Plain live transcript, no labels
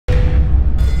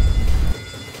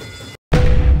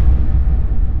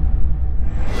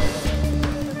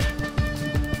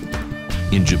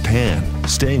In Japan,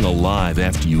 staying alive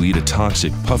after you eat a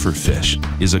toxic pufferfish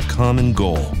is a common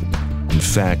goal. In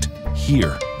fact,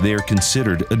 here they are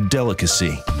considered a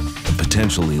delicacy, a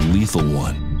potentially lethal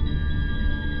one.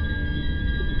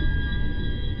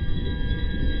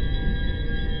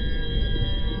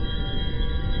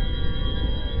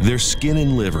 Their skin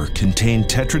and liver contain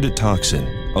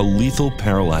tetrodotoxin, a lethal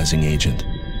paralyzing agent.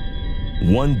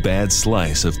 One bad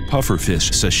slice of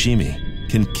pufferfish sashimi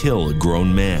can kill a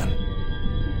grown man.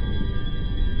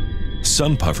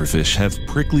 Some pufferfish have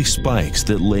prickly spikes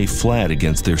that lay flat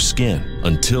against their skin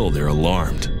until they're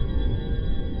alarmed.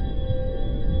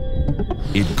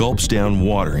 It gulps down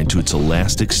water into its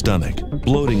elastic stomach,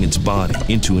 bloating its body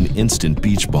into an instant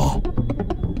beach ball.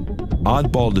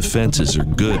 Oddball defenses are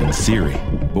good in theory,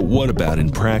 but what about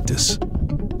in practice?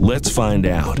 Let's find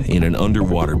out in an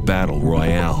underwater battle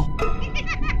royale.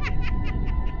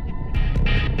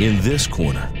 In this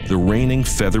corner, the reigning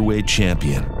featherweight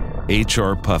champion,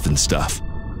 HR Puffinstuff.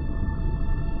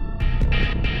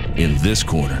 In this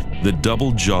corner, the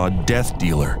double-jawed death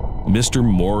dealer, Mr.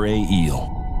 Moray Eel.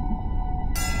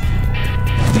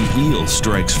 The eel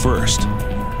strikes first,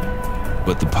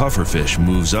 but the pufferfish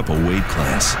moves up a weight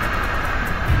class.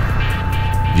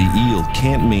 The eel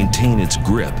can't maintain its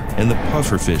grip, and the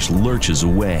pufferfish lurches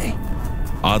away.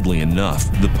 Oddly enough,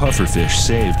 the pufferfish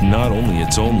saved not only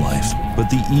its own life, but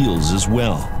the eel's as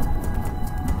well.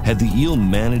 Had the eel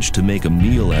managed to make a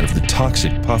meal out of the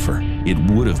toxic puffer, it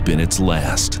would have been its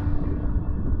last.